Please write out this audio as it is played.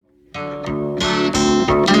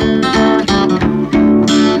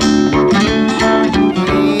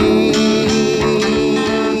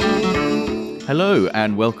Hello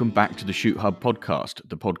and welcome back to the Shoot Hub podcast,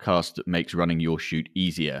 the podcast that makes running your shoot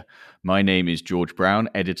easier. My name is George Brown,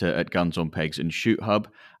 editor at Guns on Pegs and Shoot Hub.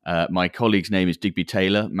 My colleague's name is Digby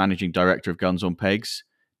Taylor, managing director of Guns on Pegs.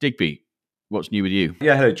 Digby, what's new with you?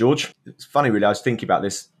 Yeah, hello, George. It's funny, really. I was thinking about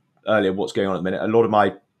this earlier, what's going on at the minute. A lot of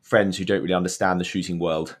my friends who don't really understand the shooting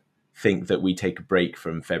world think that we take a break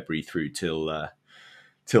from February through till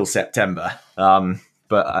September.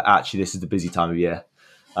 But actually, this is the busy time of year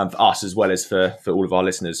for us as well as for all of our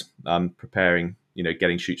listeners, preparing,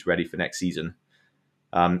 getting shoots ready for next season.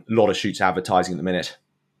 A lot of shoots advertising at the minute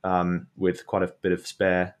with quite a bit of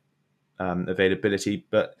spare availability.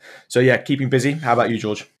 But so, yeah, keeping busy. How about you,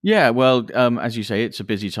 George? Yeah, well, as you say, it's a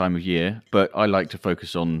busy time of year, but I like to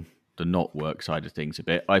focus on the not work side of things a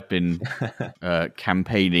bit. I've been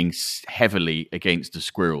campaigning heavily against the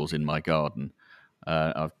squirrels in my garden.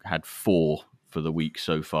 I've had 4 for the week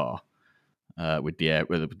so far. With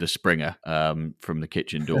the Springer from the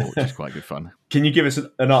kitchen door, which is quite good fun. Can you give us an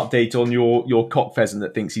update on your cock pheasant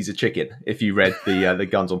that thinks he's a chicken? If you read the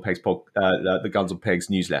Guns on Pegs the Guns on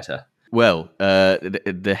Pegs newsletter. Well,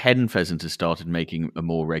 the hen pheasant has started making a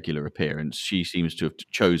more regular appearance. She seems to have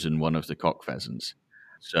chosen one of the cock pheasants,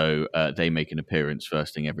 so they make an appearance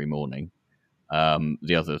first thing every morning.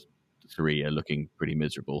 The other 3 are looking pretty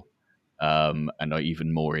miserable, and are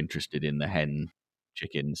even more interested in the hen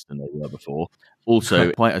chickens than they were before.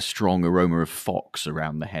 Also, quite a strong aroma of fox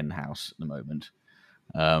around the hen house at the moment.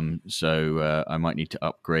 So I might need to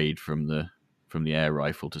upgrade from the air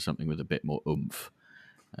rifle to something with a bit more oomph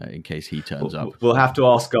in case he turns up. We'll have to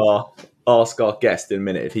ask our guest in a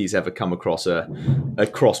minute if he's ever come across a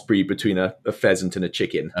crossbreed between a pheasant and a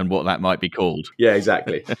chicken, and what that might be called. Yeah,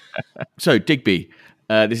 exactly. So, Digby,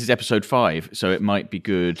 this is episode 5, so it might be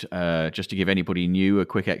good just to give anybody new a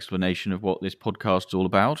quick explanation of what this podcast's all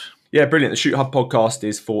about. Yeah, brilliant. The Shoot Hub podcast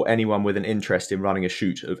is for anyone with an interest in running a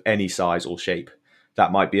shoot of any size or shape.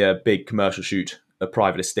 That might be a big commercial shoot, a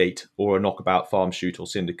private estate, or a knockabout farm shoot or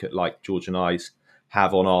syndicate like George and I's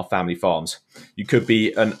have on our family farms. You could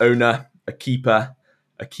be an owner, a keeper,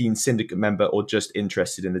 a keen syndicate member, or just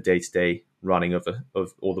interested in the day-to-day running of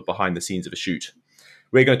or the behind the scenes of a shoot.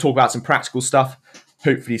 We're going to talk about some practical stuff,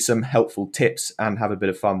 hopefully some helpful tips, and have a bit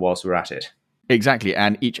of fun whilst we're at it. Exactly.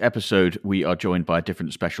 And each episode, we are joined by a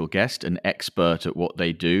different special guest, an expert at what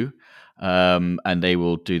they do. And they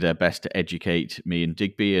will do their best to educate me and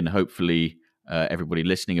Digby and hopefully everybody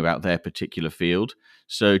listening about their particular field.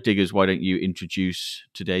 So, Diggers, why don't you introduce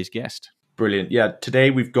today's guest? Brilliant. Yeah,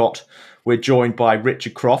 today we're joined by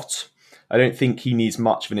Richard Crofts. I don't think he needs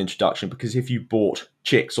much of an introduction because if you bought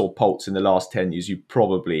chicks or poults in the last 10 years, you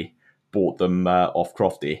probably bought them off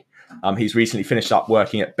Crofty. He's recently finished up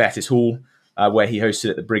working at Bettws Hall, where he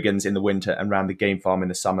hosted at the Brigands in the winter and ran the game farm in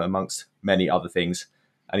the summer, amongst many other things.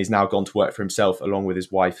 And he's now gone to work for himself along with his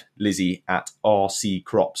wife, Lizzy, at RC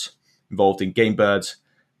Crops, involved in game birds,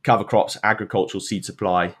 cover crops, agricultural seed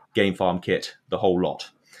supply, game farm kit, the whole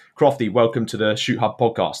lot. Crofty, welcome to the Shoot Hub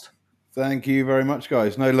podcast. Thank you very much,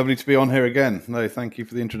 guys. No, lovely to be on here again. No, thank you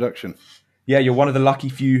for the introduction. Yeah, you're one of the lucky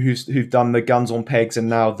few who've done the Guns on Pegs and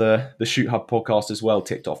now the Shoot Hub podcast as well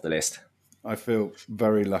ticked off the list. I feel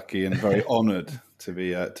very lucky and very honoured to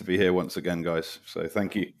be here once again, guys. So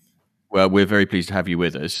thank you. Well, we're very pleased to have you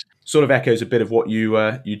with us. Sort of echoes a bit of what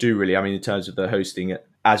you do, really. I mean, in terms of the hosting,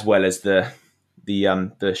 as well as the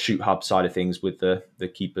Shoot Hub side of things with the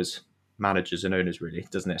keepers, managers, and owners, really,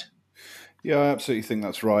 doesn't it? Yeah, I absolutely think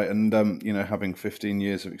that's right. And having 15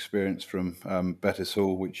 years of experience from Bettws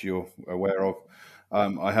Hall, which you're aware of,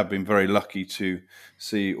 I have been very lucky to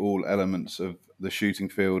see all elements of the shooting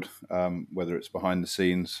field, whether it's behind the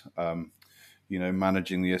scenes,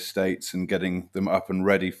 managing the estates and getting them up and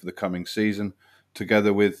ready for the coming season,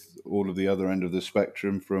 together with all of the other end of the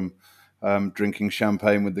spectrum, from drinking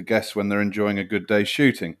champagne with the guests when they're enjoying a good day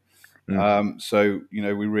shooting. So, we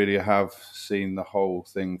really have seen the whole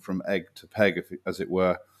thing from egg to peg, as it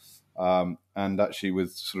were, and actually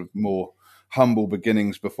with sort of more humble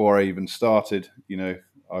beginnings before I even started.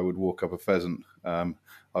 I would walk up a pheasant. I'd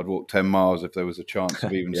walk 10 miles if there was a chance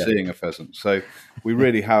of even seeing a pheasant. So we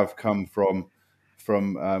really have come from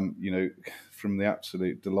the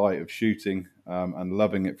absolute delight of shooting and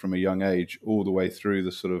loving it from a young age, all the way through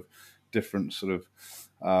the sort of different sort of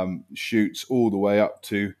shoots, all the way up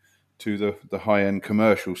to the high-end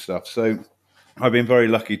commercial stuff. So I've been very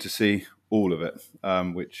lucky to see all of it,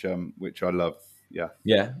 which I love.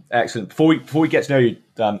 Yeah, excellent. Before we get to know you,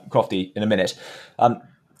 Crofty, in a minute,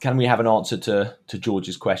 can we have an answer to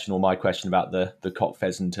George's question or my question about the cock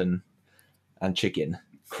pheasant and chicken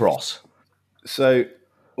cross? So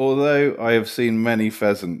Although I have seen many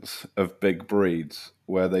pheasants of big breeds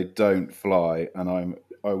where they don't fly, and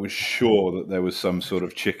I was sure that there was some sort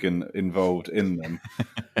of chicken involved in them.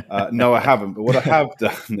 No, I haven't. But what I have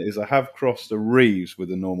done is I have crossed a Reeves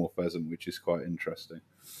with a normal pheasant, which is quite interesting.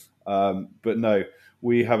 But no,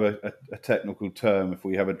 we have a technical term if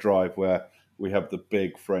we have a drive where we have the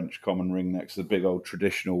big French common ringnecks, the big old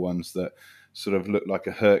traditional ones that sort of look like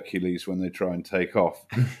a Hercules when they try and take off.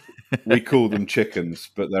 We call them chickens,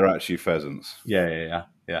 but they're actually pheasants. Yeah,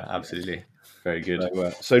 absolutely. Very good.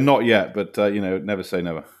 So not yet, but never say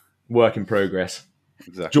never. Work in progress.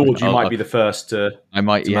 Exactly. George, you might be the first to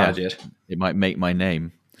manage it. It might make my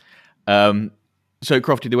name. So,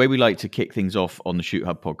 Crofty, the way we like to kick things off on the Shoot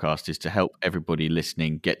Hub podcast is to help everybody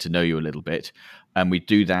listening get to know you a little bit. And we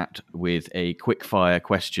do that with a quick fire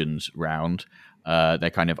questions round.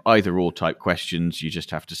 They're kind of either or type questions. You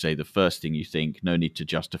just have to say the first thing you think. No need to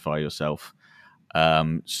justify yourself.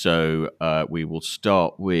 So we will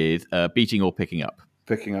start with beating or picking up.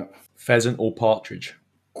 Picking up. Pheasant or partridge?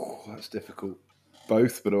 Oh, that's difficult.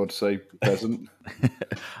 Both, but I would say pheasant.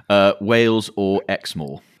 Wales or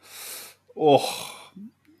Exmoor? Oh,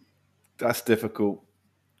 that's difficult.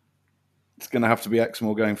 It's going to have to be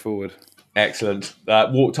Exmoor going forward. Excellent.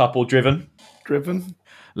 Walked up or driven? Driven.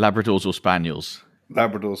 Labradors or Spaniels?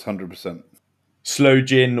 Labradors, 100%. Slow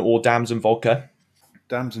gin or damson vodka?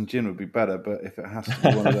 Damson gin would be better, but if it has to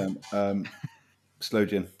be one of them, slow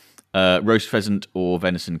gin. Roast pheasant or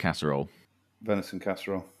venison casserole? Venison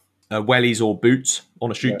casserole. Wellies or boots on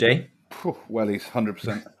a shoot day? Wellies,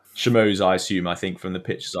 100%. Chameaus, I assume, I think, from the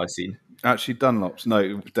pictures I've seen. Actually, Dunlops.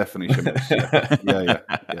 No, definitely Chameaus.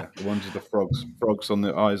 Yeah. The ones with the frogs on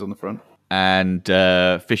the eyes on the front. And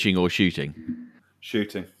fishing or shooting?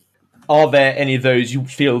 Shooting. Are there any of those you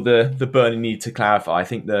feel the burning need to clarify? I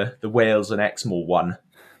think the Wales and Exmoor one.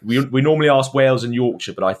 We normally ask Wales and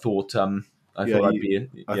Yorkshire, but I thought I'd be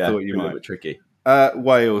a little bit tricky.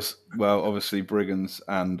 Wales, well, obviously Brigands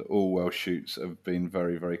and all Welsh shoots have been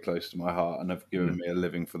very, very close to my heart and have given me a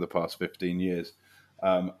living for the past 15 years.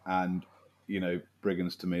 And,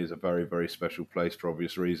 Brigands to me is a very, very special place for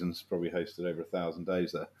obvious reasons. Probably hosted over 1,000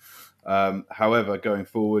 days there. However, going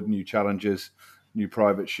forward, new challenges, new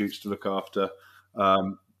private shoots to look after.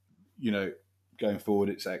 Going forward,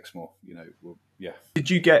 it's Exmoor. Did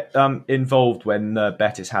you get involved when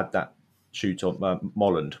Bettws had that shoot on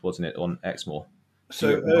Molland, wasn't it, on Exmoor?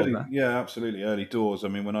 So early, absolutely early doors. I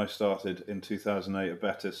mean, when I started in 2008 at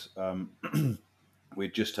Bettws,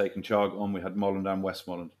 we'd just taken Charg on. We had Molland and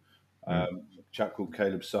Westmoreland. A chap called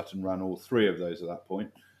Caleb Sutton ran all three of those at that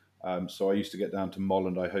point. So I used to get down to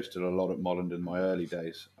Molland. I hosted a lot at Molland in my early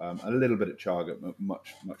days. A little bit at Charg, but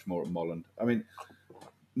much more at Molland. I mean,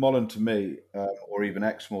 Molland to me, or even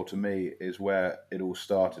Exmoor to me, is where it all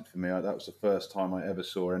started for me. That was the first time I ever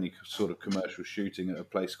saw any sort of commercial shooting at a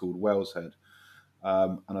place called Wellshead.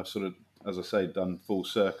 And I've sort of, as I say, done full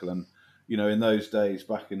circle. And, in those days,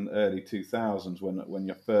 back in the early 2000s, when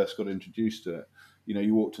you first got introduced to it,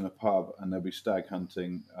 you walked in a pub and there'd be stag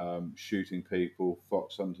hunting, shooting people,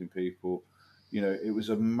 fox hunting people. It was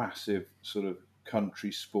a massive sort of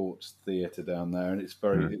country sports theatre down there, and it's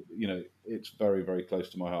very it's very, very close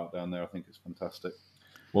to my heart down there. I think it's fantastic.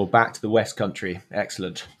 Well, back to the West Country.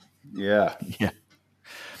 Excellent. Yeah.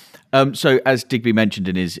 So as Digby mentioned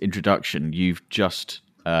in his introduction, you've just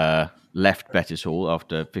left Bettws Hall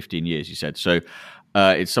after 15 years, you said. So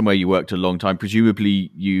it's somewhere you worked a long time.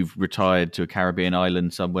 Presumably you've retired to a Caribbean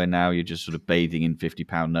island somewhere now. You're just sort of bathing in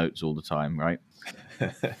 £50 notes all the time, right?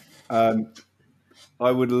 I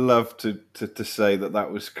would love to say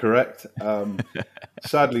that was correct.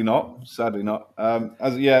 Sadly not.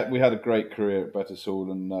 We had a great career at Bettws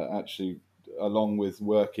Hall, and actually, along with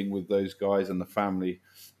working with those guys and the family,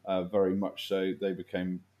 very much so, they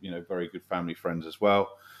became very good family friends as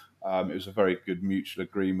well. It was a very good mutual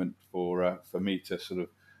agreement for me to sort of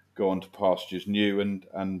go on to pastures new,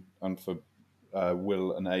 and for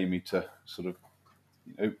Will and Amy to sort of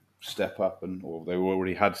step up, or they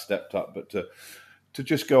already had stepped up, but to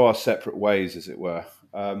just go our separate ways, as it were.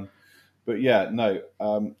 Going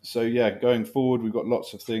forward, we've got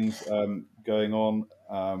lots of things going on,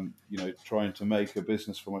 trying to make a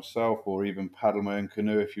business for myself, or even paddle my own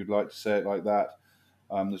canoe, if you'd like to say it like that.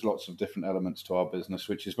 There's lots of different elements to our business,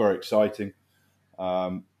 which is very exciting.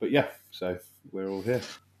 So we're all here.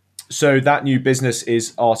 So that new business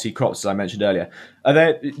is RT Crops, as I mentioned earlier.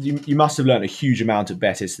 You must have learned a huge amount of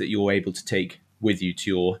Bettws that you're able to take with you to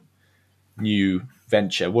your new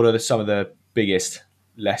venture. What are some of the biggest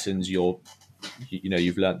lessons you've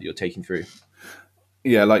learned that you're taking through?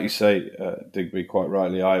 Yeah, like you say, Digby, quite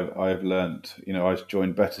rightly, I've learned. I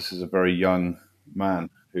joined Bettws as a very young man,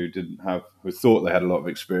 who thought they had a lot of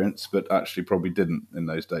experience, but actually probably didn't in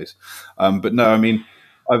those days. But no, I mean,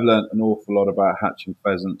 I've learned an awful lot about hatching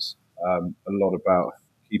pheasants, a lot about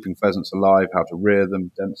keeping pheasants alive, how to rear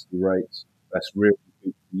them, density rates, best rearing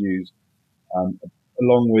food to use,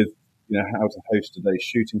 along with how to host a day's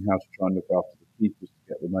shooting, how to try and look after the keepers to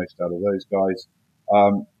get the most out of those guys,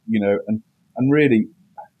 and really,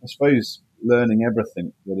 I suppose, learning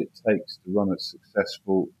everything that it takes to run a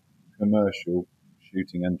successful commercial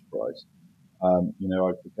shooting enterprise. I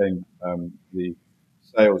became the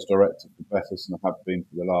sales director for Bettws, and I have been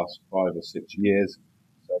for the last 5 or 6 years.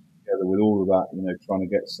 So together with all of that, trying to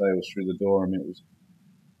get sales through the door, I mean, it's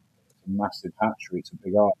a massive hatchery. It's a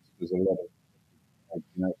big art. There's a lot of,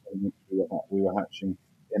 we were hatching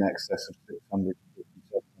in excess of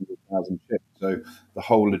 700,000 chicks. So the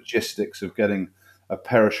whole logistics of getting a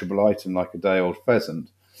perishable item like a day-old pheasant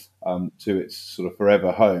to its sort of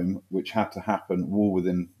forever home, which had to happen all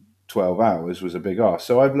within 12 hours, was a big ask.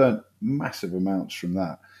 So I've learned massive amounts from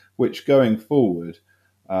that, which going forward,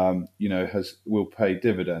 will pay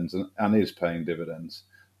dividends and is paying dividends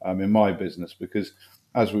in my business, because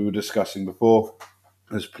as we were discussing before,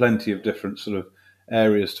 there's plenty of different sort of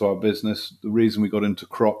areas to our business. The reason we got into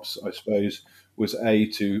crops, I suppose, was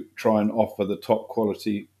to try and offer the top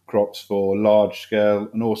quality crops for large scale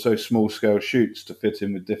and also small scale shoots to fit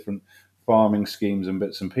in with different farming schemes and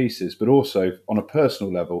bits and pieces. But also on a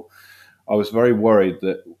personal level, I was very worried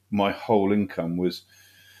that my whole income was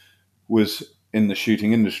in the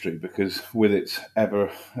shooting industry, because with its ever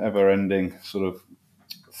ending sort of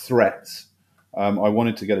threats, I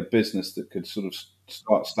wanted to get a business that could sort of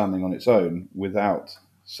start standing on its own without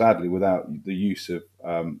the use of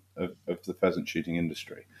the pheasant shooting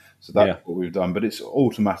industry. So that's what we've done. But it's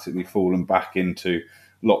automatically fallen back into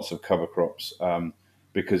lots of cover crops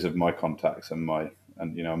because of my contacts and my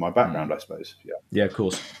background, I suppose. Yeah, of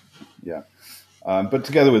course. Yeah. But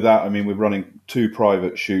together with that, I mean, we're running 2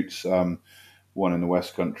 private shoots, one in the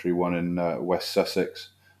West Country, one in West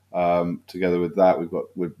Sussex. Together with that,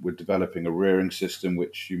 we're developing a rearing system,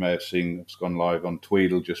 which you may have seen has gone live on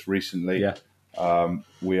Tweedle just recently. Yeah.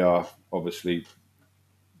 We are obviously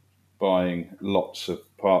buying lots of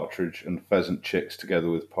partridge and pheasant chicks together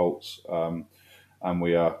with poults, and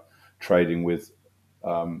we are trading with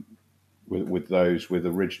those with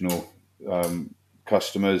original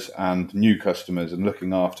customers and new customers, and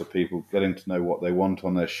looking after people, getting to know what they want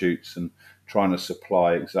on their shoots, and trying to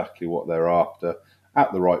supply exactly what they're after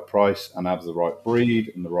at the right price and have the right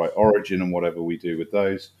breed and the right origin and whatever we do with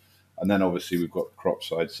those. And then obviously we've got the crop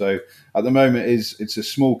side. So at the moment it's a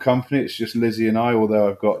small company. It's just Lizzy and I, although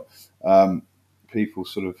I've got people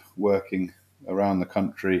sort of working around the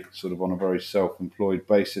country sort of on a very self-employed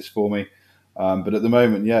basis for me. But at the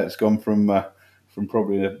moment, it's gone from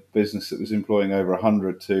probably a business that was employing over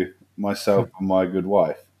 100 to myself and my good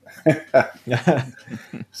wife.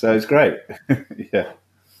 So it's great. Yeah.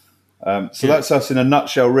 So that's us in a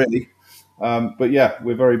nutshell, really. But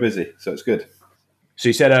we're very busy, so it's good. So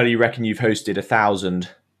you said earlier you reckon you've hosted 1,000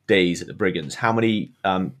 days at the Brigands. How many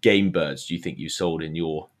game birds do you think you sold in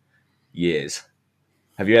your years?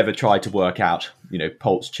 Have you ever tried to work out,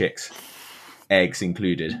 poults, chicks, eggs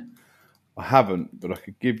included? I haven't, but I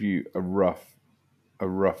could give you a rough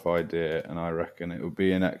idea, and I reckon it would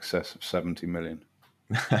be in excess of 70 million.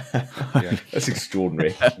 That's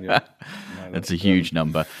extraordinary. That's a huge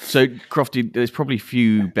number. So, Crofty, there's probably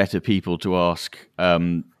few better people to ask.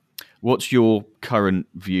 What's your current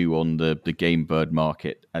view on the game bird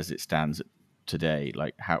market as it stands today?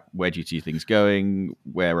 Like, where do you see things going?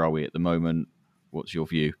 Where are we at the moment? What's your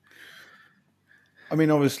view? I mean,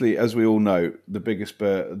 obviously, as we all know, the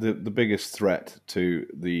biggest threat to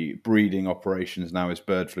the breeding operations now is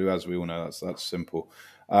bird flu. As we all know, that's simple.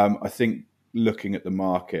 I think looking at the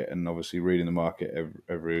market and obviously reading the market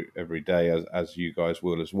every day, as you guys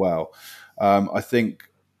will as well, I think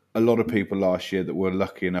a lot of people last year that were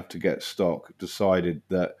lucky enough to get stock decided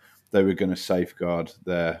that they were going to safeguard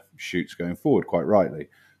their shoots going forward, quite rightly.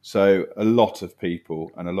 So a lot of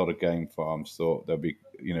people and a lot of game farms thought they'll be,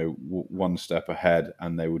 one step ahead,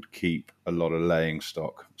 and they would keep a lot of laying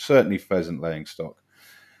stock, certainly pheasant laying stock.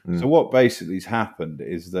 So what basically has happened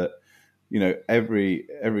is that, every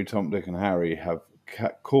Tom, Dick and Harry have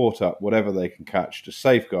caught up whatever they can catch to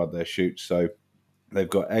safeguard their shoots. So they've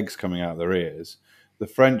got eggs coming out of their ears. The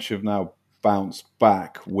French have now bounced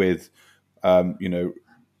back with,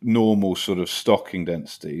 normal sort of stocking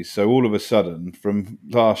densities. So all of a sudden, from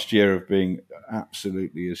last year of being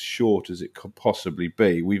absolutely as short as it could possibly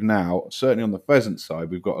be, we've now, certainly on the pheasant side,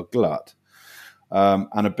 we've got a glut.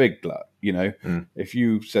 and a big glut. If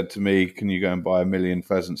you said to me, can you go and buy 1 million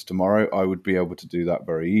pheasants tomorrow, I would be able to do that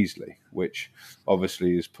very easily, which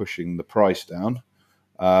obviously is pushing the price down.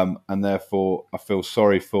 And therefore, I feel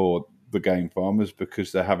sorry for the game farmers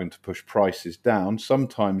because they're having to push prices down,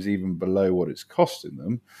 sometimes even below what it's costing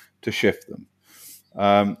them to shift them.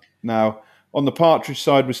 Now, on the partridge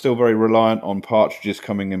side, we're still very reliant on partridges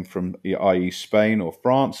coming in from, i.e. Spain or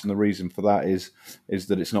France. And the reason for that is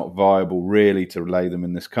that it's not viable really to lay them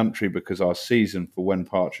in this country because our season for when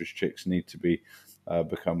partridge chicks need to be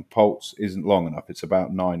become poults isn't long enough. It's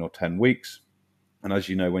about 9 or 10 weeks. And as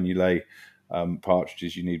you know, when you lay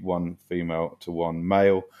partridges, you need one female to one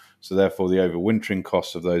male. So therefore, the overwintering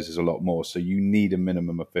cost of those is a lot more. So you need a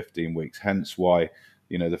minimum of 15 weeks. Hence why,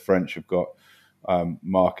 the French have got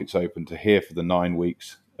markets open to here for the 9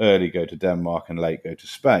 weeks, early go to Denmark and late go to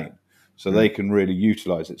Spain. So they can really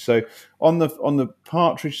utilize it. So on the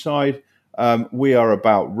partridge side, we are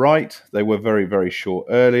about right. They were very, very short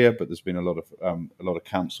earlier, but there's been a lot of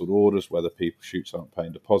cancelled orders, whether shoots aren't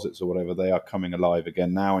paying deposits or whatever. They are coming alive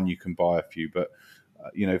again now, and you can buy a few. But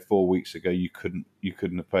 4 weeks ago, you couldn't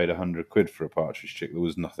have paid £100 for a partridge chick. There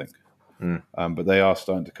was nothing. But they are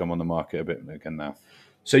starting to come on the market a bit again now.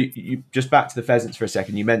 So you just back to the pheasants for a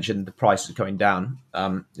second. You mentioned the prices are coming down.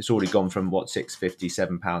 It's already gone from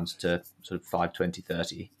 £6.50, £7 to sort of 5.20,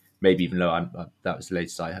 30, maybe even lower. That was the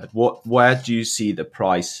latest I heard. Where do you see the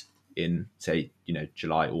price in, say,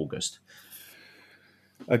 July, August?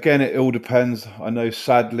 Again, it all depends. I know,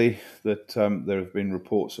 sadly, that there have been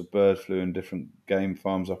reports of bird flu in different game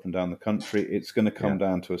farms up and down the country. It's going to come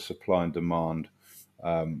down to a supply and demand.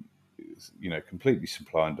 Completely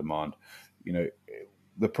supply and demand.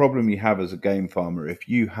 The problem you have as a game farmer, if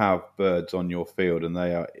you have birds on your field and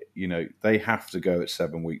they are, they have to go at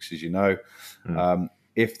 7 weeks, as you know.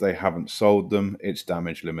 If they haven't sold them, it's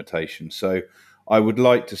damage limitation. So I would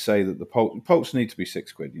like to say that the poults need to be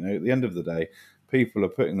 £6. At the end of the day, people are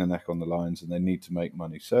putting their neck on the lines and they need to make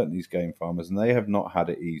money. Certainly these game farmers, and they have not had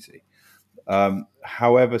it easy.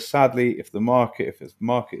 However, sadly, if the market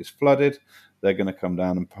is flooded, they're going to come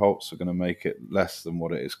down, and poults are going to make it less than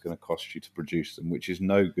what it is going to cost you to produce them, which is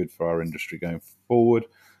no good for our industry going forward.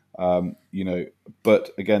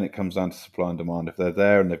 But again, it comes down to supply and demand. If they're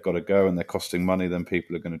there and they've got to go and they're costing money, then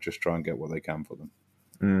people are going to just try and get what they can for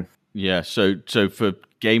them. Yeah, so for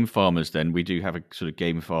game farmers, then we do have a sort of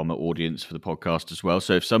game farmer audience for the podcast as well.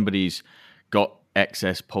 So if somebody's got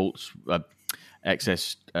excess poults,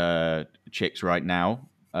 excess chicks right now,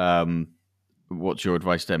 what's your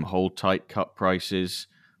advice to them? Hold tight, cut prices,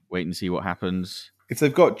 wait and see what happens. If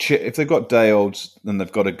they've got day olds, then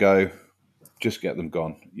they've got to go. Just get them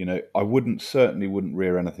gone. I certainly wouldn't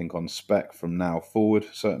rear anything on spec from now forward.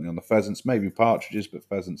 Certainly on the pheasants, maybe partridges, but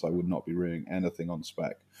pheasants I would not be rearing anything on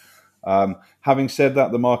spec. Having said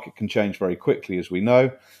that, the market can change very quickly, as we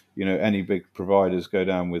know. Any big providers go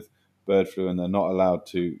down with bird flu and they're not allowed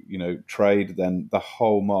to, trade, then the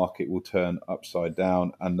whole market will turn upside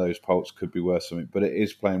down, and those poults could be worth something. But it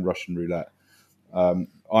is playing Russian roulette.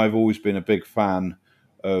 I've always been a big fan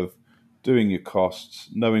of doing your costs,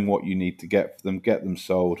 knowing what you need to get for them, get them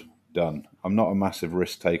sold, done. I'm not a massive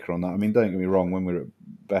risk taker on that. I mean, don't get me wrong, when we were at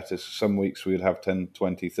Bettws, some weeks we would have 10,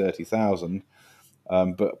 20, 30,000.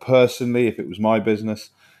 But personally, if it was my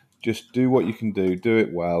business, just do what you can do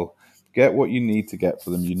it well, get what you need to get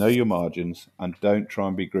for them, your margins, and don't try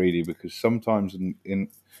and be greedy, because sometimes in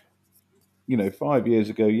 5 years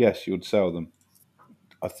ago, yes, you'd sell them.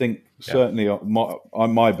 I think certainly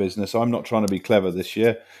on my business, I'm not trying to be clever this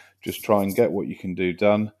year. Just try and get what you can do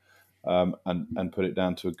done, and put it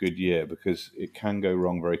down to a good year, because it can go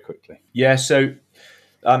wrong very quickly. Yeah, so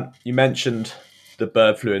you mentioned the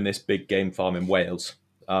bird flu in this big game farm in Wales.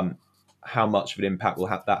 How much of an impact will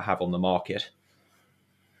that have on the market,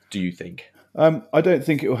 do you think? I don't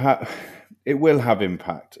think it will have. It will have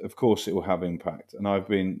impact. Of course, it will have impact. And I've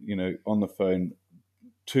been, on the phone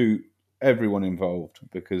to everyone involved,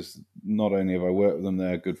 because not only have I worked with them,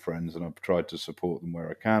 they're good friends, and I've tried to support them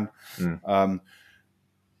where I can.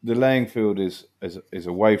 The laying field is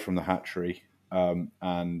away from the hatchery,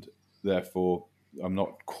 and therefore I'm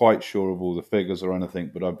not quite sure of all the figures or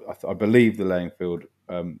anything, but I believe the laying field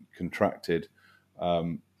contracted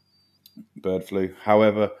bird flu.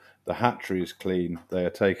 However, the hatchery is clean. They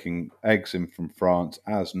are taking eggs in from France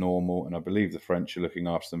as normal, and I believe the French are looking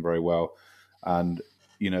after them very well. And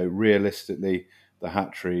realistically, the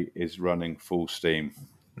hatchery is running full steam,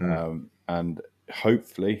 and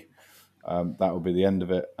hopefully that will be the end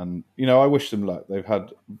of it. And I wish them luck. They've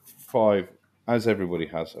had 5, as everybody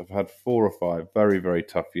has. I've had 4 or 5 very, very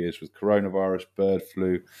tough years with coronavirus, bird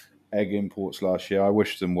flu, egg imports last year. I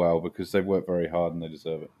wish them well because they've worked very hard and they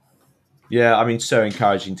deserve it. Yeah, I mean, so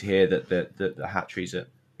encouraging to hear that the hatchery's at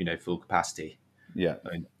full capacity. Yeah.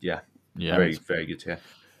 I mean, yeah, Yeah. very very good to hear.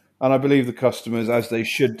 And I believe the customers, as they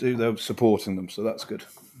should do, they're supporting them. So that's good.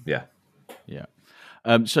 Yeah. Yeah.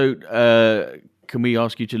 So can we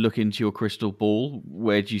ask you to look into your crystal ball?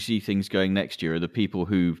 Where do you see things going next year? Are the people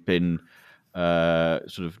who've been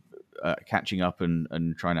sort of catching up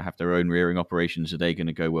and trying to have their own rearing operations, are they going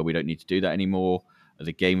to go, well, we don't need to do that anymore? Are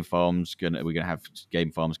the game farms are we going to have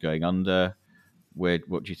game farms going under? What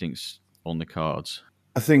do you think's on the cards?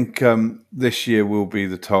 I think this year will be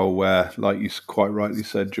the toll where, like you quite rightly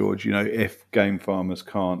said, George, if game farmers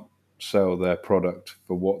can't sell their product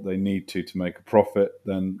for what they need to make a profit,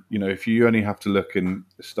 then, if you only have to look in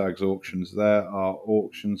Stag's auctions, there are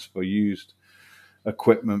auctions for used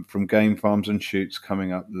equipment from game farms and shoots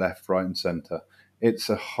coming up left, right and centre. It's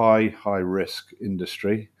a high risk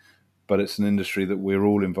industry, but it's an industry that we're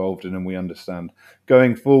all involved in and we understand.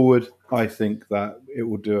 Going forward, I think that it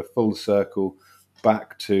will do a full circle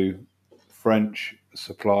back to French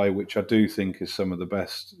supply, which I do think is some of the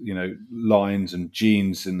best, lines and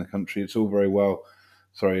genes in the country. It's all very well,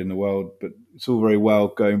 in the world, but it's all very well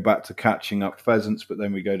going back to catching up pheasants, but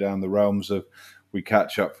then we go down the realms of we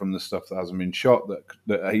catch up from the stuff that hasn't been shot,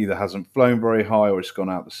 that either hasn't flown very high or it's gone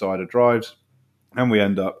out the side of drives, and we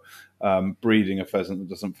end up breeding a pheasant that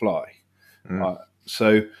doesn't fly.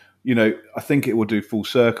 So, I think it will do full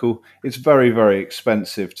circle. It's very, very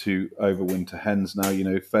expensive to overwinter hens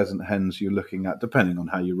now. Pheasant hens you're looking at, depending on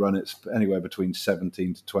how you run it, it's anywhere between £17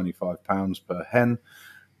 to £25 per hen.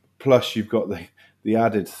 Plus, you've got the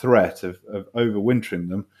added threat of overwintering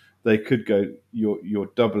them. They could go.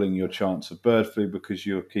 You're doubling your chance of bird flu because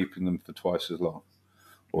you're keeping them for twice as long,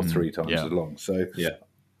 or 3 times as long. So,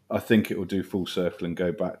 I think it will do full circle and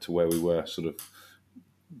go back to where we were, sort of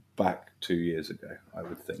back 2 years ago, I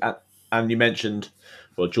would think. And you mentioned,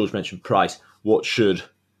 George mentioned price. What should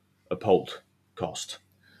a poult cost,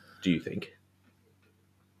 do you think?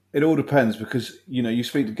 It all depends because, you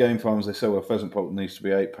speak to game farmers, they say, well, a pheasant poult needs to be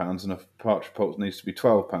 £8 and a partridge poult needs to be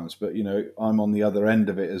 £12. But, I'm on the other end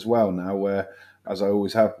of it as well now where, as I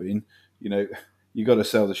always have been, you got to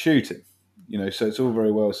sell the shooting. So it's all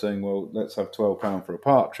very well saying, well, let's have £12 for a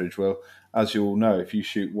partridge. Well, as you all know, if you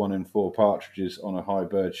shoot 1 in 4 partridges on a high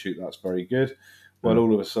bird shoot, that's very good. Well,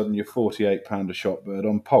 all of a sudden, you're £48 a shot bird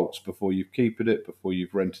on poults before you've keeped it, before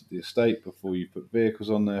you've rented the estate, before you've put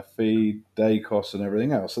vehicles on their feed, day costs and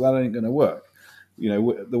everything else. So that ain't going to work.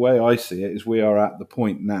 The way I see it is we are at the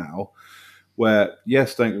point now where,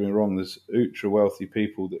 yes, don't get me wrong, there's ultra wealthy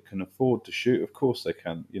people that can afford to shoot. Of course they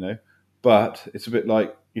can, but it's a bit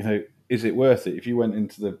like, is it worth it? If you went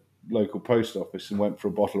into the local post office and went for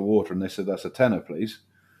a bottle of water and they said, that's a tenner, please.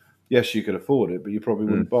 Yes, you could afford it, but you probably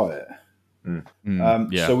wouldn't buy it.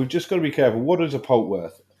 So we've just got to be careful. What is a poult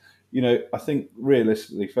worth? I think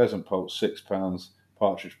realistically, pheasant poults £6,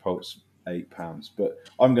 partridge poults £8. But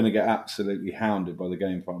I'm going to get absolutely hounded by the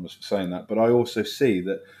game farmers for saying that. But I also see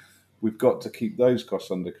that we've got to keep those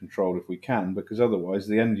costs under control if we can, because otherwise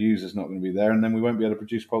the end user's not going to be there, and then we won't be able to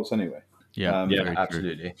produce poults anyway. Yeah,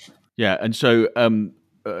 absolutely. Yeah, and so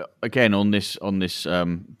again on this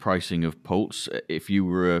pricing of poults, if you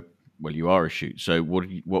were you are a shoot. So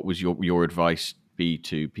what was your advice be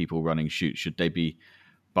to people running shoots? Should they be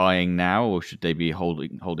buying now, or should they be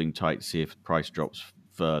holding tight to see if the price drops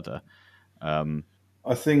further?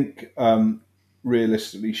 I think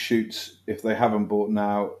realistically, shoots, if they haven't bought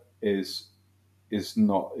now, that's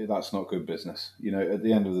not good business. At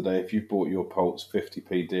the end of the day, if you've bought your poults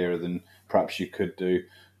 50p dearer than perhaps you could do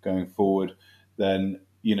going forward, then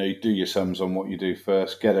do your sums on what you do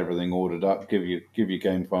first, get everything ordered up, give your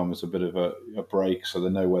game farmers a bit of a break so they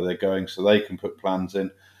know where they're going, so they can put plans in,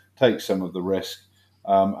 take some of the risk.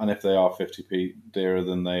 And if they are 50p dearer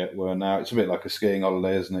than they were now, it's a bit like a skiing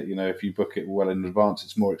holiday, isn't it? If you book it well in advance,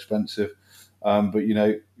 it's more expensive. But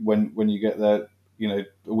when you get there,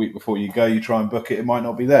 a week before you go, you try and book it, it might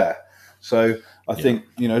not be there. So I think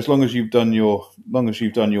as long as you've done your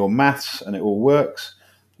maths and it all works,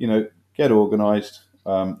 get organised.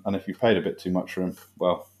 And if you paid a bit too much for them,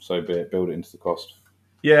 well, so be it. Build it into the cost.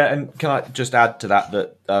 Yeah, and can I just add to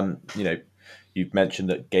that you've mentioned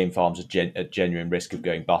that game farms are at genuine risk of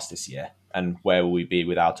going bust this year, and where will we be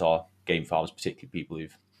without our game farms, particularly people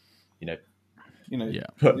who've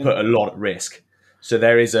put a lot at risk. So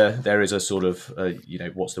there is a sort of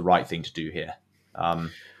what's the right thing to do here.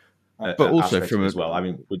 But also from as well. I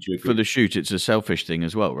mean, would you agree? For the shoot, it's a selfish thing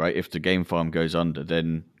as well, right? If the game farm goes under,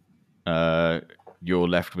 then you're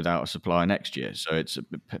left without a supply next year. So it's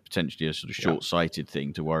potentially a sort of short-sighted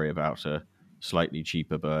thing to worry about slightly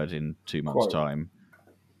cheaper bird in 2 months' Quite time.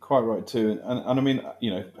 quite right too. And I mean,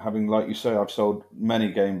 having, like you say, I've sold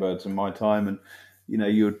many game birds in my time, and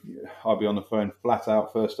I'll be on the phone flat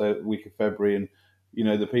out first day week of February, and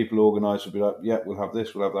the people who organise will be like, yeah, we'll have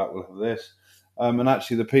this, we'll have that, we'll have this. And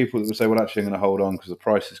actually, the people that will say, well, actually, I'm going to hold on because the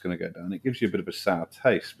price is going to go down, it gives you a bit of a sour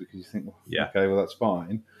taste, because you think, well, okay, well, that's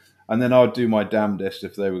fine. And then I'd do my damnedest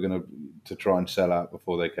if they were going to try and sell out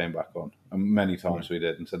before they came back on. And many times we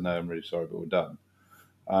did, and said, no, I'm really sorry, but we're done.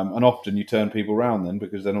 And often you turn people around then,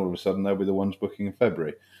 because then all of a sudden they'll be the ones booking in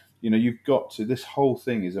February. You've got to, this whole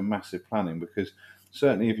thing is a massive planning, because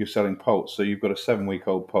certainly if you're selling poults, so you've got a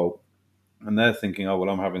 7-week-old poult, and they're thinking, oh, well,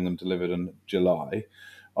 I'm having them delivered in July.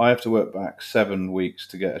 I have to work back 7 weeks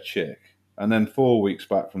to get a chick, and then 4 weeks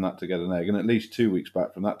back from that to get an egg, and at least 2 weeks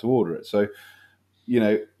back from that to order it. So,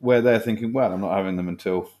 where they're thinking, well, I'm not having them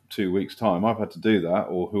until 2 weeks' time, I've had to do that,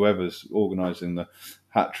 or whoever's organising the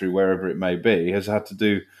hatchery, wherever it may be, has had to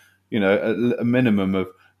do, a minimum of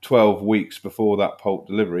 12 weeks before that poult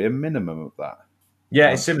delivery, a minimum of that.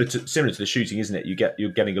 Yeah, it's similar to the shooting, isn't it?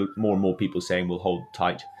 You're getting more and more people saying we'll hold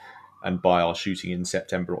tight and buy our shooting in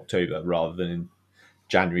September, October rather than in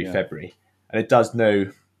January, February, and it does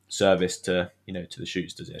no service to to the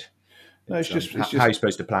shoots, does it? No, it's just how you're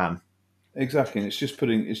supposed to plan. Exactly, and it's just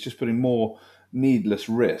putting more needless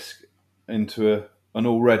risk into an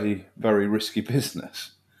already very risky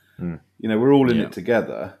business. We're all in it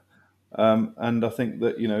together, and I think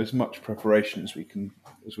that as much preparation as we can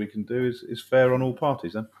do is fair on all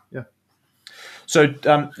parties. Then, yeah. So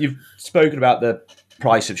you've spoken about the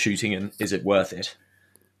price of shooting and is it worth it?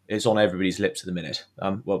 It's on everybody's lips at the minute.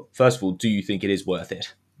 Well, first of all, do you think it is worth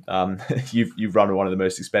it? You've run one of the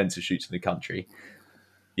most expensive shoots in the country.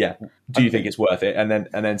 Yeah. Do you think it's worth it? And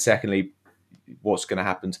then secondly, what's going to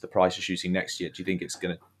happen to the price of shooting next year? Do you think it's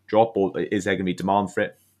going to drop, or is there going to be demand for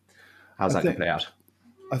it? How's that going to play out?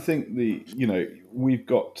 I think we've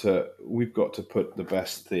got to put the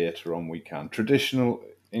best theatre on we can. Traditional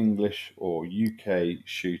English or UK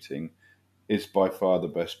shooting is by far the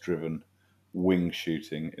best driven wing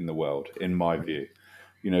shooting in the world, in my view.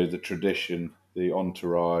 The tradition, the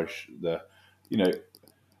entourage,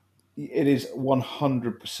 it is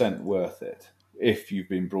 100% worth it if you've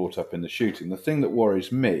been brought up in the shooting. The thing that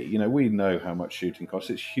worries me, we know how much shooting costs.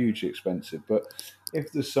 It's hugely expensive. But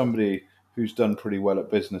if there's somebody who's done pretty well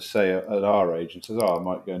at business, say at our age, and says, oh, I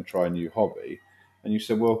might go and try a new hobby, and you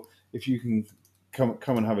say, well, if you can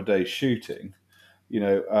come and have a day's shooting,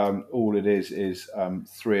 all it is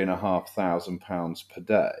 £3,500 per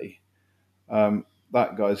day.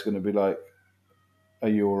 That guy's going to be like, are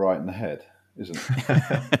you all right in the head? Isn't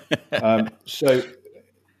it? So,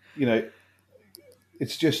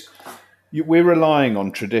 it's just we're relying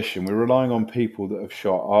on tradition. We're relying on people that have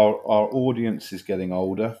shot. Our audience is getting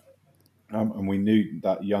older, and we need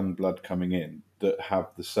that young blood coming in that have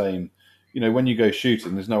the same. When you go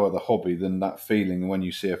shooting, there's no other hobby than that feeling when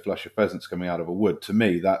you see a flush of pheasants coming out of a wood. To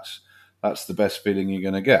me, that's the best feeling you're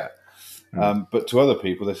going to get. But to other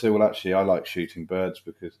people, they say, well, actually, I like shooting birds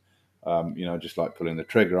because, I just like pulling the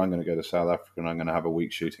trigger. I'm going to go to South Africa and I'm going to have a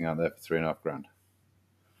week shooting out there for $3,500,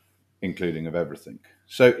 including of everything.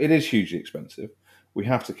 So it is hugely expensive. We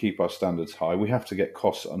have to keep our standards high. We have to get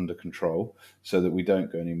costs under control so that we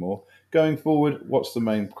don't go anymore. Going forward, what's the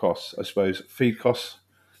main costs? I suppose feed costs,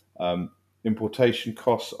 importation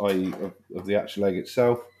costs, i.e. of the actual egg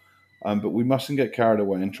itself. But we mustn't get carried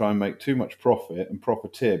away and try and make too much profit and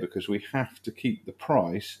profiteer, because we have to keep the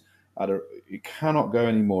price it cannot go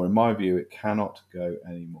anymore. In my view, it cannot go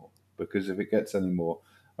anymore, because if it gets any more,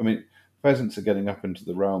 pheasants are getting up into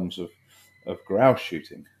the realms of grouse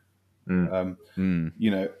shooting. I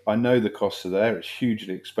know the costs are there. It's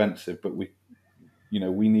hugely expensive, but we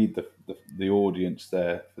need the audience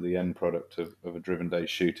there for the end product of a driven day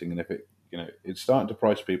shooting. And if it's starting to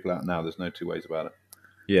price people out now, there's no two ways about it.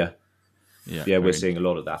 Yeah, we're seeing a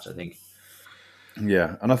lot of that, I think.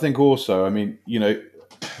 Yeah, and I think also,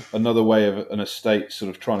 another way of an estate sort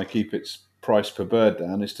of trying to keep its price per bird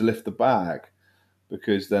down is to lift the bag,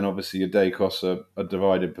 because then obviously your day costs are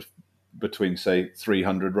divided between, say,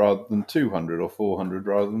 300 rather than 200, or 400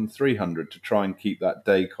 rather than 300, to try and keep that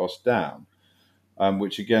day cost down,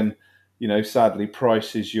 which again, sadly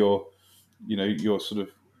prices your sort of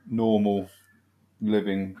normal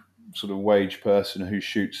living sort of wage person who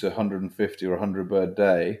shoots 150 or 100 bird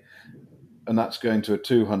day, and that's going to a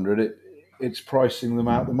 200. It's pricing them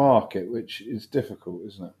out the market, which is difficult,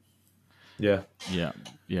 isn't it? Yeah.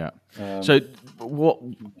 So what?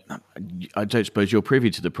 I don't suppose you're privy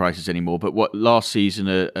to the prices anymore, but what last season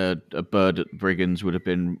a bird at Brigands would have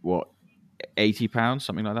been, what, £80,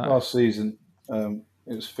 something like that? Last season it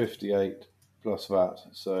was 58. plus VAT.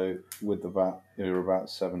 So with the VAT, you're about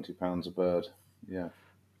 £70 a bird. Yeah.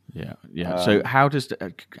 Yeah. So how does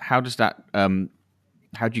that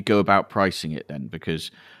how do you go about pricing it then?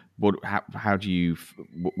 Because how do you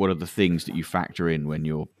what are the things that you factor in when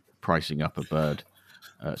you're pricing up a bird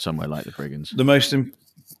somewhere like the Brigands?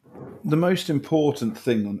 The most important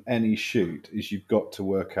thing on any shoot is you've got to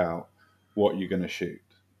work out what you're going to shoot,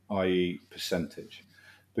 i.e., percentage,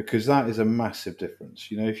 because that is a massive difference.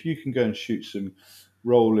 If you can go and shoot some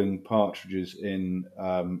rolling partridges in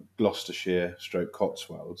Gloucestershire, stroke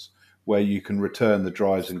Cotswolds, where you can return the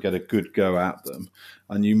drives and get a good go at them,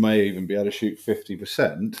 and you may even be able to shoot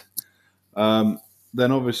 50%,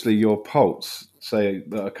 then obviously your poults, say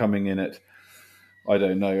that are coming in at, I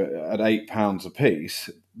don't know, at £8 a piece,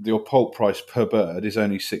 your poult price per bird is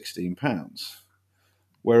only £16.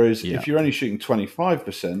 Whereas Yeah. if you're only shooting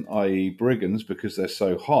 25%, i.e., Brigands, because they're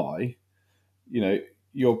so high,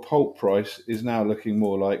 your poult price is now looking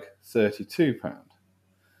more like £32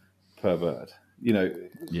 per bird.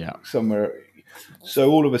 Yeah. Somewhere.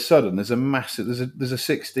 So all of a sudden, there's a massive, there's a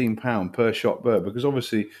 £16 per shot bird, because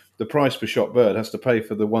obviously the price per shot bird has to pay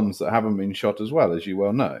for the ones that haven't been shot as well, as you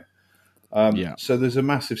well know. Yeah. So there's a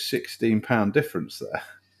massive £16 difference there,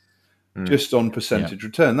 just on percentage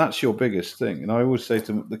return. That's your biggest thing. And I always say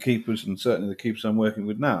to the keepers, and certainly the keepers I'm working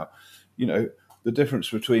with now, the difference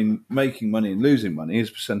between making money and losing money is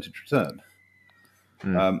percentage return.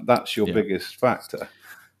 That's your biggest factor.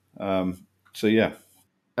 So yeah.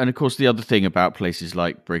 And of course, the other thing about places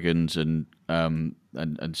like Brigands and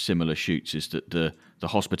similar shoots is that the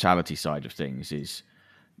hospitality side of things is,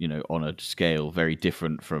 on a scale very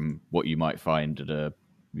different from what you might find at a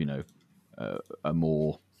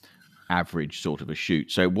more average sort of a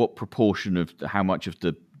shoot. So, what proportion of how much of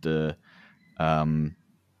the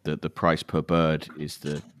price per bird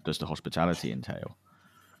does the hospitality entail?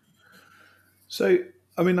 So,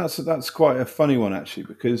 I mean, that's quite a funny one, actually,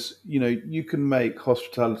 because you can make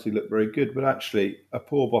hospitality look very good, but actually, a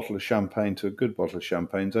poor bottle of champagne to a good bottle of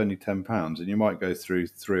champagne is only £10, and you might go through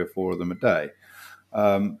 3 or 4 of them a day.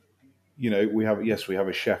 We have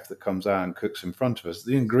a chef that comes out and cooks in front of us.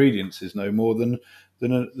 The ingredients is no more than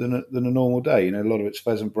a normal day. A lot of it's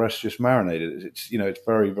pheasant breast just marinated. It's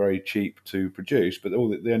very, very cheap to produce, but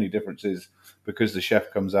the only difference is because the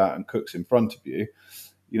chef comes out and cooks in front of you.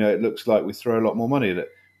 It looks like we throw a lot more money at it.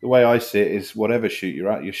 The way I see it is, whatever shoot you're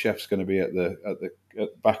at, your chef's going to be at the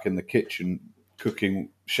back in the kitchen cooking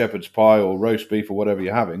shepherd's pie or roast beef or whatever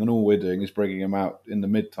you're having, and all we're doing is bringing them out in the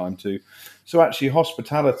mid time too. So actually,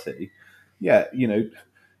 hospitality,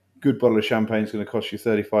 good bottle of champagne is going to cost you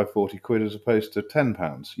 35, 40 quid as opposed to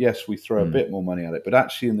 £10. Yes, we throw a bit more money at it, but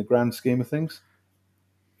actually, in the grand scheme of things,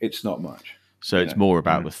 it's not much. So it's more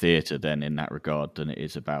about the theatre then, in that regard, than it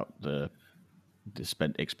is about the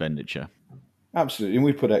expenditure. Absolutely, and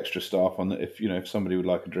we put extra staff on that. If somebody would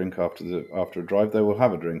like a drink after a drive, they will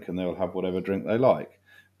have a drink, and they will have whatever drink they like.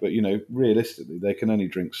 But realistically, they can only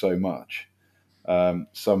drink so much.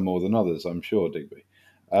 Some more than others, I'm sure, Digby.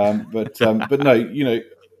 But no,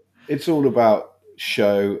 it's all about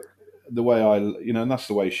show. The way and that's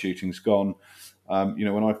the way shooting's gone.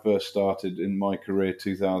 When I first started in my career,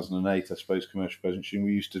 2008, I suppose, commercial pheasant shooting,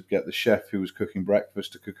 we used to get the chef who was cooking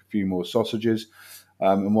breakfast to cook a few more sausages.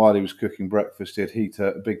 And while he was cooking breakfast, he'd heat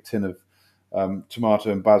a big tin of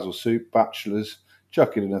tomato and basil soup, bachelors,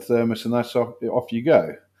 chuck it in a thermos, and that's off you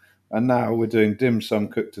go. And now we're doing dim sum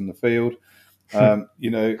cooked in the field,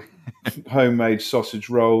 homemade sausage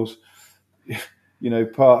rolls,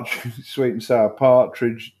 partridge, sweet and sour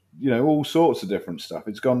partridge, all sorts of different stuff.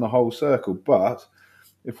 It's gone the whole circle. But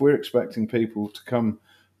if we're expecting people to come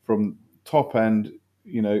from top end,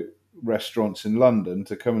 restaurants in London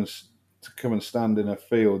to come and stand in a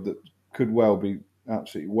field that could well be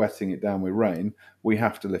absolutely wetting it down with rain, we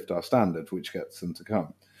have to lift our standard, which gets them to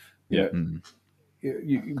come.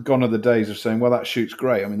 Gone are the days of saying, well, that shoot's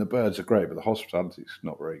great. I mean, the birds are great, but the hospitality's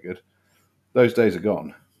not very good. Those days are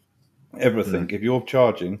gone. Everything. If you're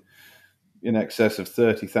charging in excess of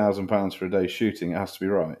 £30,000 for a day shooting, it has to be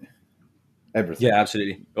right. Everything. Yeah,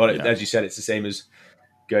 absolutely. Well, as you said, it's the same as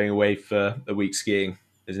going away for a week skiing,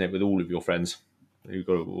 isn't it, with all of your friends? You've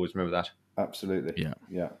got to always remember that. Absolutely.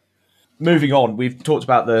 Yeah. Moving on, we've talked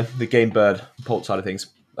about the game bird poult side of things.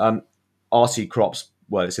 RC crops,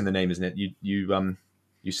 well, it's in the name, isn't it?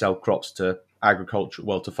 You sell crops to agriculture,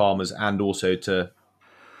 to farmers, and also to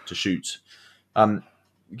shoots. Can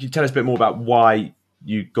you tell us a bit more about why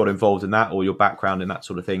you got involved in that, or your background in that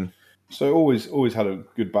sort of thing? So always had a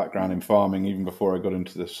good background in farming, even before I got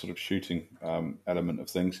into this sort of shooting element of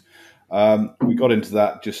things. We got into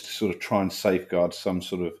that just to sort of try and safeguard some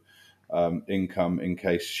sort of income in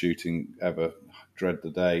case shooting ever, dread the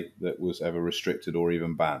day, that was ever restricted or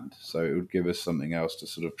even banned. So it would give us something else to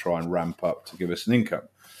sort of try and ramp up to give us an income.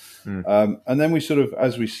 And then we sort of,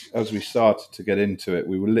 as we started to get into it,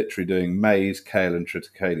 we were literally doing maize, kale, and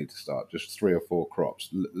triticale to start, just 3 or 4 crops,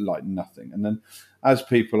 like nothing. And then, as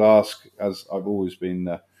people ask, as I've always been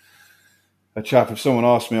a chap, if someone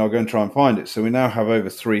asks me, I'll go and try and find it. So we now have over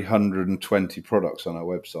 320 products on our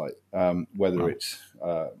website, whether it's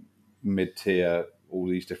mid-tier, all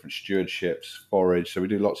these different stewardships, forage. So we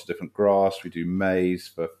do lots of different grass. We do maize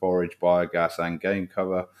for forage, biogas, and game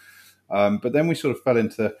cover. But then we sort of fell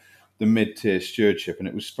into the mid-tier stewardship, and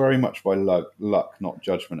it was very much by luck, not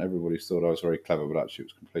judgment. Everybody thought I was very clever, but actually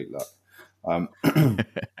it was complete luck.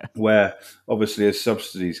 Where obviously as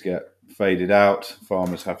subsidies get faded out,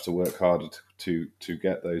 farmers have to work harder to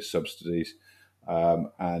get those subsidies,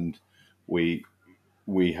 and we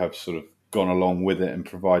have sort of gone along with it and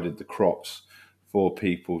provided the crops for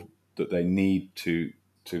people that they need to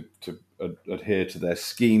adhere to their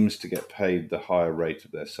schemes to get paid the higher rate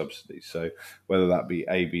of their subsidies. So whether that be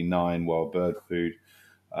AB9, wild bird food,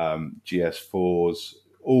 GS4s,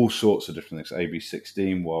 all sorts of different things,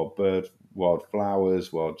 AB16, wild bird, wild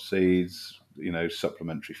flowers, wild seeds,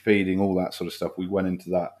 supplementary feeding, all that sort of stuff. We went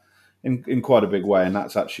into that in quite a big way, and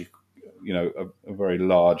that's actually, a very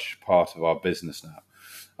large part of our business now.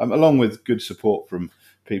 Along with good support from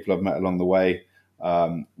people I've met along the way,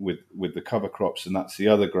 with the cover crops. And that's the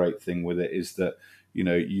other great thing with it, is that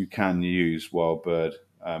you can use wild bird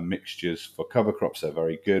mixtures for cover crops. They're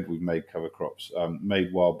very good. We've made cover crops,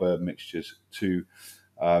 made wild bird mixtures to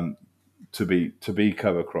be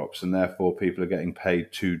cover crops, and therefore people are getting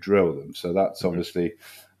paid to drill them. So that's obviously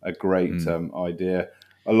a great idea,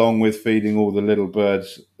 along with feeding all the little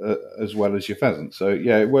birds as well as your pheasants. So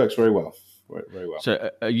yeah, it works very well. Very well.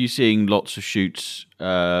 So are you seeing lots of shoots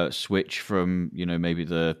switch from, maybe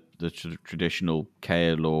the traditional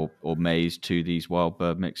kale or maize to these wild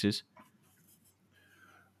bird mixes?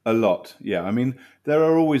 A lot, yeah. I mean, there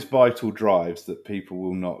are always vital drives that people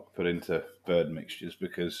will not put into bird mixtures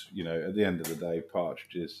because, at the end of the day,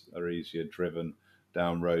 partridges are easier driven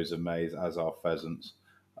down rows of maize, as are pheasants.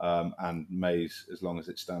 And maize, as long as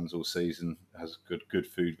it stands all season, has good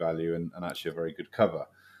food value and actually a very good cover.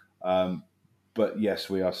 But yes,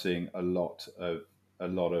 we are seeing a lot of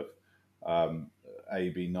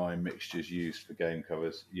AB9 mixtures used for game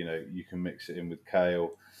covers. You can mix it in with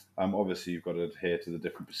kale. Obviously, you've got to adhere to the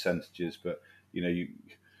different percentages, but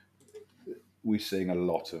we're seeing a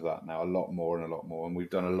lot of that now, a lot more. And we've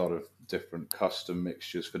done a lot of different custom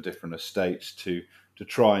mixtures for different estates to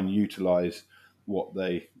try and utilise what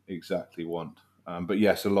they exactly want. But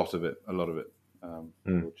yes, a lot of it.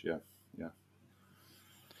 George, yeah.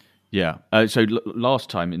 Yeah. So last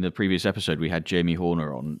time in the previous episode, we had Jamie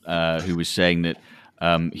Horner on, who was saying that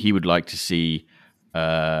he would like to see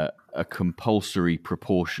a compulsory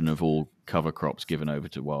proportion of all cover crops given over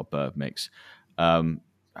to wild bird mix.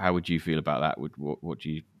 How would you feel about that? What do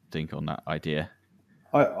you think on that idea?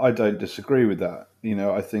 I don't disagree with that.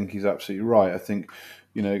 I think he's absolutely right. I think,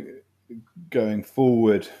 going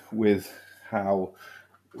forward with how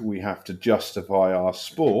we have to justify our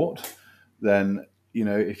sport, then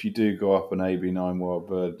if you do go up an AB9 wild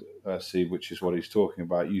bird seed, which is what he's talking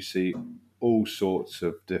about, you see all sorts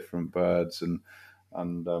of different birds and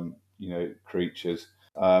creatures.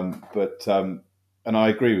 And I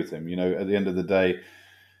agree with him. At the end of the day,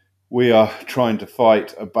 we are trying to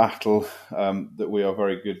fight a battle that we are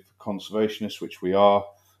very good conservationists, which we are.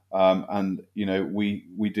 And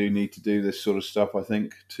we do need to do this sort of stuff, I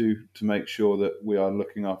think, to make sure that we are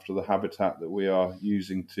looking after the habitat that we are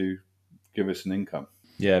using to give us an income.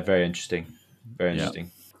 Yeah, very interesting. Very interesting.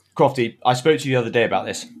 Yeah. Crofty, I spoke to you the other day about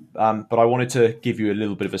this, but I wanted to give you a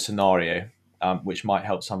little bit of a scenario which might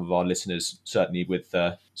help some of our listeners, certainly with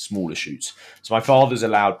smaller shoots. So my father's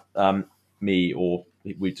allowed me, or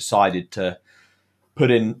we decided to put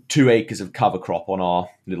in 2 acres of cover crop on our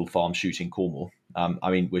little farm shoot in Cornwall.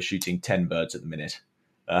 We're shooting 10 birds at the minute,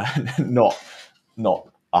 not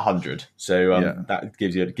 100. So that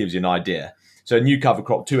gives you an idea. So a new cover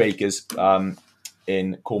crop, 2 acres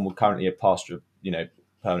in Cornwall, currently a pasture,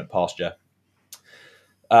 permanent pasture.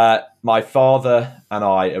 My father and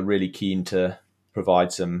I are really keen to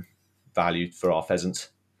provide some value for our pheasants.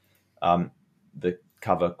 The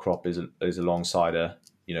cover crop is alongside a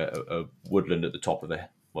woodland at the top of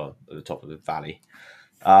the valley.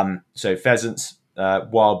 So pheasants,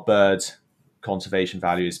 wild birds, conservation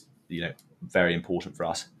value is very important for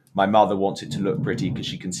us. My mother wants it to look pretty because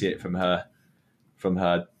she can see it from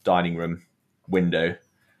her dining room window,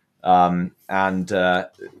 and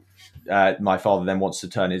my father then wants to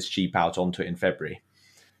turn his sheep out onto it in February.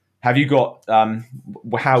 Have you got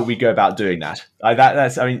how we go about doing that?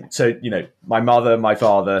 So my mother, my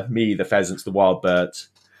father, me, the pheasants, the wild birds.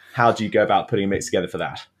 How do you go about putting a mix together for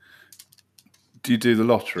that? Do you do the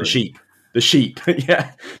lottery? The sheep,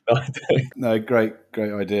 yeah. No, great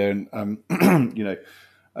idea. And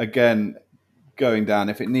again, going down,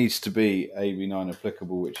 if it needs to be AV9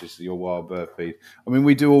 applicable, which is your wild bird feed. I mean,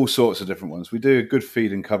 we do all sorts of different ones. We do a good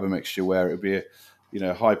feed and cover mixture where it would be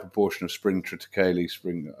a high proportion of spring triticale,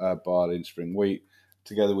 spring barley, and spring wheat,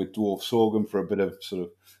 together with dwarf sorghum for a bit of sort of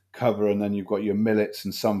cover, and then you've got your millets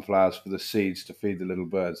and sunflowers for the seeds to feed the little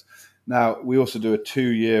birds. Now, we also do a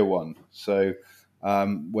 2-year one, so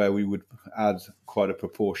where we would add quite a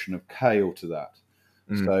proportion of kale to that.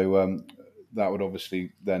 So that would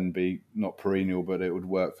obviously then be not perennial, but it would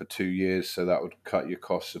work for 2 years. So that would cut your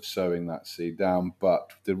costs of sowing that seed down.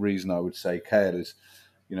 But the reason I would say kale is,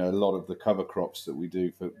 a lot of the cover crops that we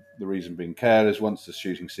do, for the reason being kale is once the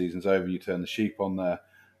shooting season's over, you turn the sheep on there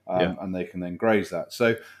and they can then graze that.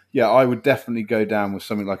 So, I would definitely go down with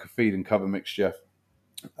something like a feed and cover mixture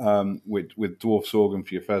with dwarf sorghum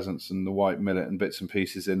for your pheasants and the white millet and bits and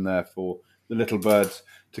pieces in there for the little birds,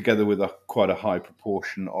 together with quite a high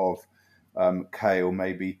proportion of kale,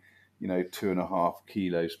 maybe 2.5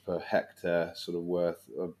 kilos per hectare sort of worth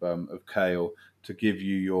of kale, to give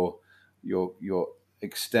you your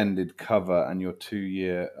extended cover and your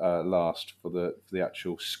 2-year last for the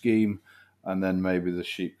actual scheme. And then maybe the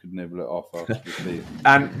sheep could nibble it off after the feed.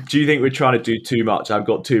 And do you think we're trying to do too much? I've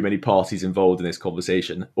got too many parties involved in this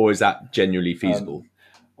conversation, or is that genuinely feasible?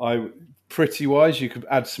 Pretty wise, you could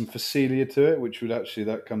add some Phacelia to it, which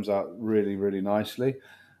that comes out really, really nicely.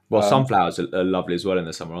 Well, sunflowers are lovely as well in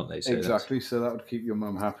the summer, aren't they? So exactly. So that would keep your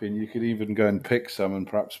mum happy, and you could even go and pick some and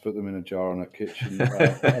perhaps put them in a jar on her kitchen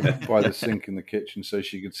by the sink in the kitchen, so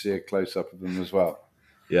she could see a close up of them as well.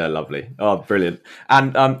 Yeah, lovely. Oh, brilliant.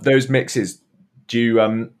 And those mixes, do you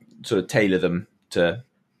sort of tailor them to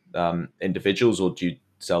individuals, or do you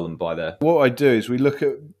sell them by the... What I do is we look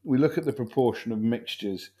at the proportion of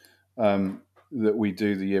mixtures that we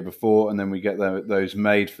do the year before, and then we get those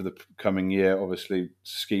made for the coming year. Obviously,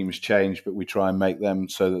 schemes change, but we try and make them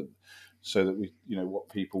so that we what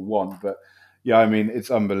people want. But yeah, I mean,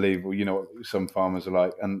 it's unbelievable. What some farmers are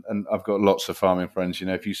like, and I've got lots of farming friends.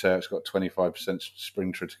 If you say it's got 25%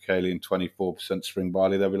 spring triticale and 24% spring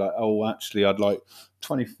barley, they'll be like, oh, actually, I'd like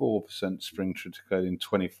 24% spring triticale and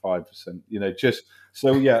 25%. Just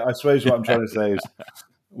so I suppose what I'm trying to say is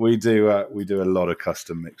we do a lot of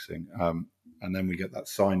custom mixing, and then we get that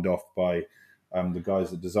signed off by the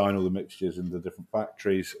guys that design all the mixtures in the different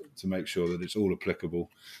factories to make sure that it's all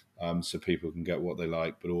applicable. So people can get what they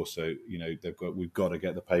like, but also, we've got to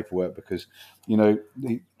get the paperwork, because, people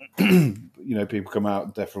come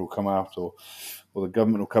out, DEFRA will come out, or the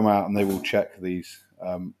government will come out, and they will check these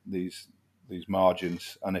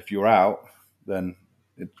margins. And if you're out, then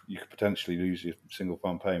you could potentially lose your single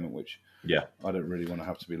farm payment, which I don't really want to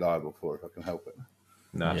have to be liable for if I can help it.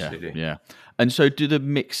 No, absolutely. Yeah. And so do the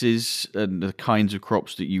mixes and the kinds of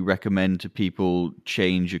crops that you recommend to people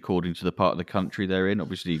change according to the part of the country they're in?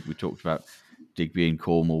 Obviously, we talked about Digby and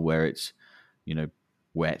Cornwall, where it's,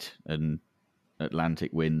 wet and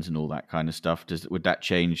Atlantic winds and all that kind of stuff. Would that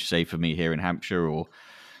change, say, for me here in Hampshire or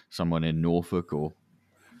someone in Norfolk? Or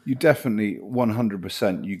you definitely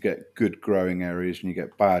 100%. You get good growing areas and you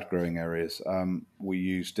get bad growing areas. We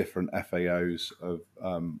use different FAOs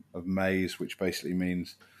of maize, which basically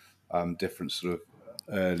means different sort of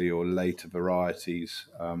early or later varieties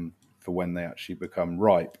for when they actually become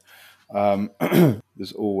ripe.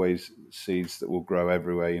 There's always seeds that will grow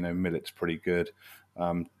everywhere. Millet's pretty good.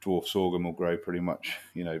 Dwarf sorghum will grow pretty much.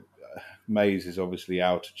 Maize is obviously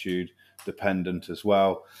altitude dependent as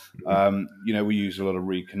well. We use a lot of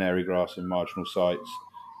reed canary grass in marginal sites.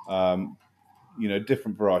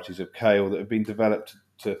 Different varieties of kale that have been developed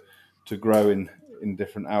to grow in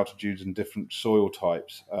different altitudes and different soil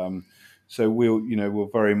types. So we'll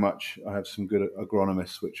very much. I have some good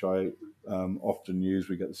agronomists which I often use.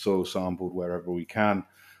 We get the soil sampled wherever we can,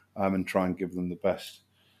 and try and give them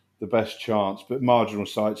the best chance. But marginal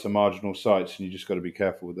sites are marginal sites, and you just got to be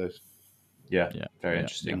careful with those. Yeah. Very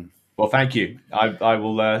interesting. Yeah. Well, thank you. I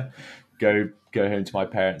will go home to my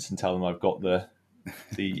parents and tell them I've got the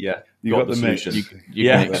solution.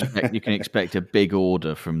 You can expect a big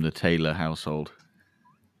order from the Taylor household.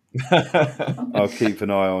 I'll keep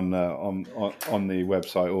an eye on the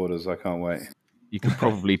website orders. I can't wait. You can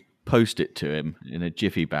probably post it to him in a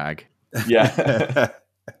jiffy bag. Yeah.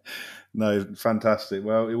 No, fantastic.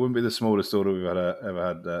 Well, it wouldn't be the smallest order we've ever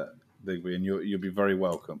had. Digby, and you'll be very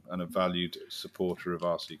welcome and a valued supporter of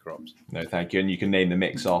RC Crops. No, thank you. And you can name the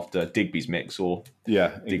mix after Digby's mix or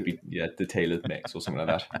Digby, the tailored mix or something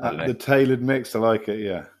like that. I don't know. The tailored mix, I like it.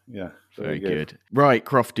 Yeah. Very good. Right,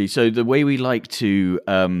 Crofty. So the way we like to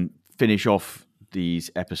finish off these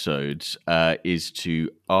episodes is to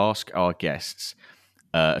ask our guests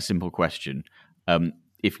a simple question.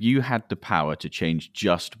 If you had the power to change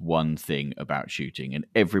just one thing about shooting and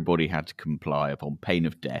everybody had to comply upon pain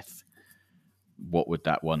of death, what would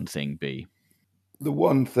that one thing be? The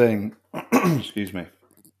one thing, excuse me,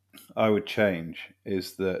 I would change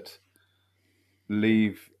is that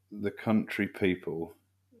leave the country people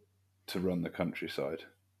to run the countryside.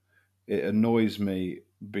 It annoys me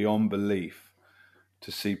beyond belief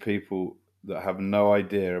to see people that have no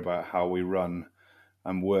idea about how we run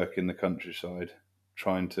and work in the countryside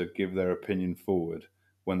trying to give their opinion forward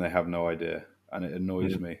when they have no idea, and it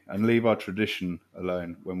annoys me. And leave our tradition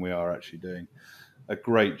alone when we are actually doing a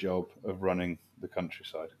great job of running the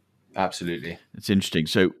countryside. Absolutely. It's interesting.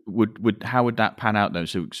 So how would that pan out though?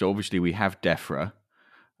 So obviously we have DEFRA.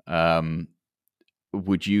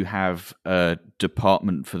 Would you have a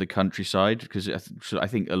department for the countryside? Because I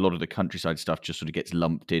think a lot of the countryside stuff just sort of gets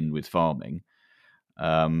lumped in with farming.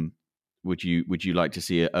 Would you like to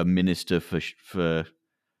see a minister for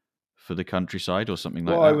the countryside or something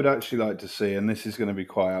like that? What I would actually like to see, and this is going to be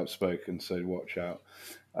quite outspoken, so watch out,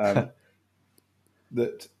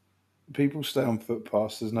 that people stay on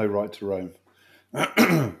footpaths. There's no right to roam.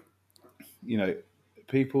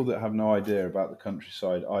 People that have no idea about the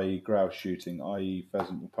countryside, i.e. grouse shooting, i.e.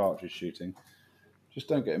 pheasant and partridge shooting, just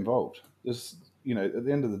don't get involved. There's, at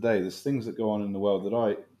the end of the day, there's things that go on in the world that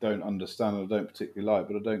I don't understand and I don't particularly like,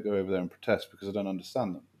 but I don't go over there and protest because I don't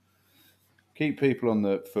understand them. Keep people on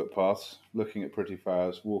the footpaths, looking at pretty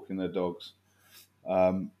flowers, walking their dogs,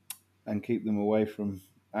 and keep them away from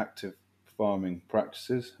active farming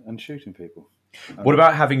practices and shooting people. What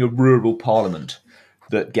about having a rural parliament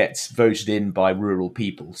that gets voted in by rural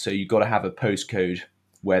people? So you've got to have a postcode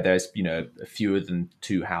where there's, fewer than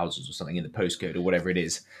 2 houses or something in the postcode or whatever it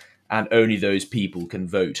is. And only those people can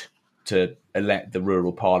vote to elect the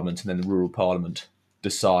rural parliament, and then the rural parliament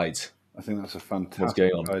decides. I think that's a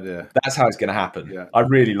fantastic idea. That's how it's going to happen. Yeah. I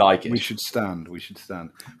really like it. We should stand.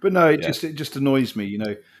 But no, it just annoys me.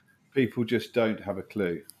 People just don't have a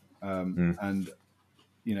clue. And,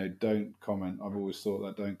 don't comment. I've always thought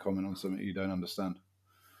that don't comment on something you don't understand.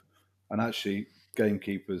 And actually,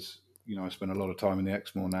 gamekeepers, I spend a lot of time in the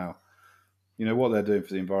Exmoor now. What they're doing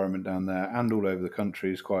for the environment down there and all over the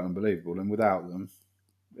country is quite unbelievable. And without them,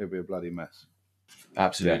 it'd be a bloody mess.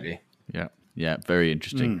 Absolutely. Yeah, very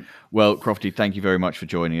interesting. Well, Crofty, thank you very much for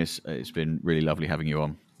joining us. It's been really lovely having you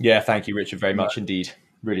on. Yeah, thank you, Richard, very much indeed.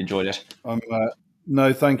 Really enjoyed it.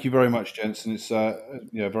 No, thank you very much, gents. And it's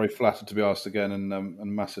very flattered to be asked again, and a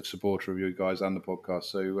massive supporter of you guys and the podcast.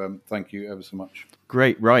 So thank you ever so much.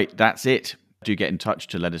 Great. Right, that's it. Do get in touch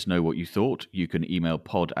to let us know what you thought. You can email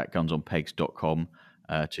pod@gunsonpegs.com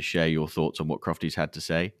to share your thoughts on what Crofty's had to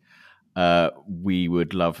say. We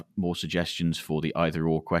would love more suggestions for the either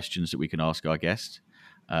or questions that we can ask our guests.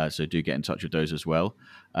 So do get in touch with those as well.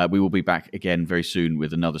 We will be back again very soon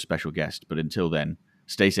with another special guest. But until then,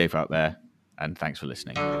 stay safe out there, and thanks for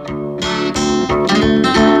listening.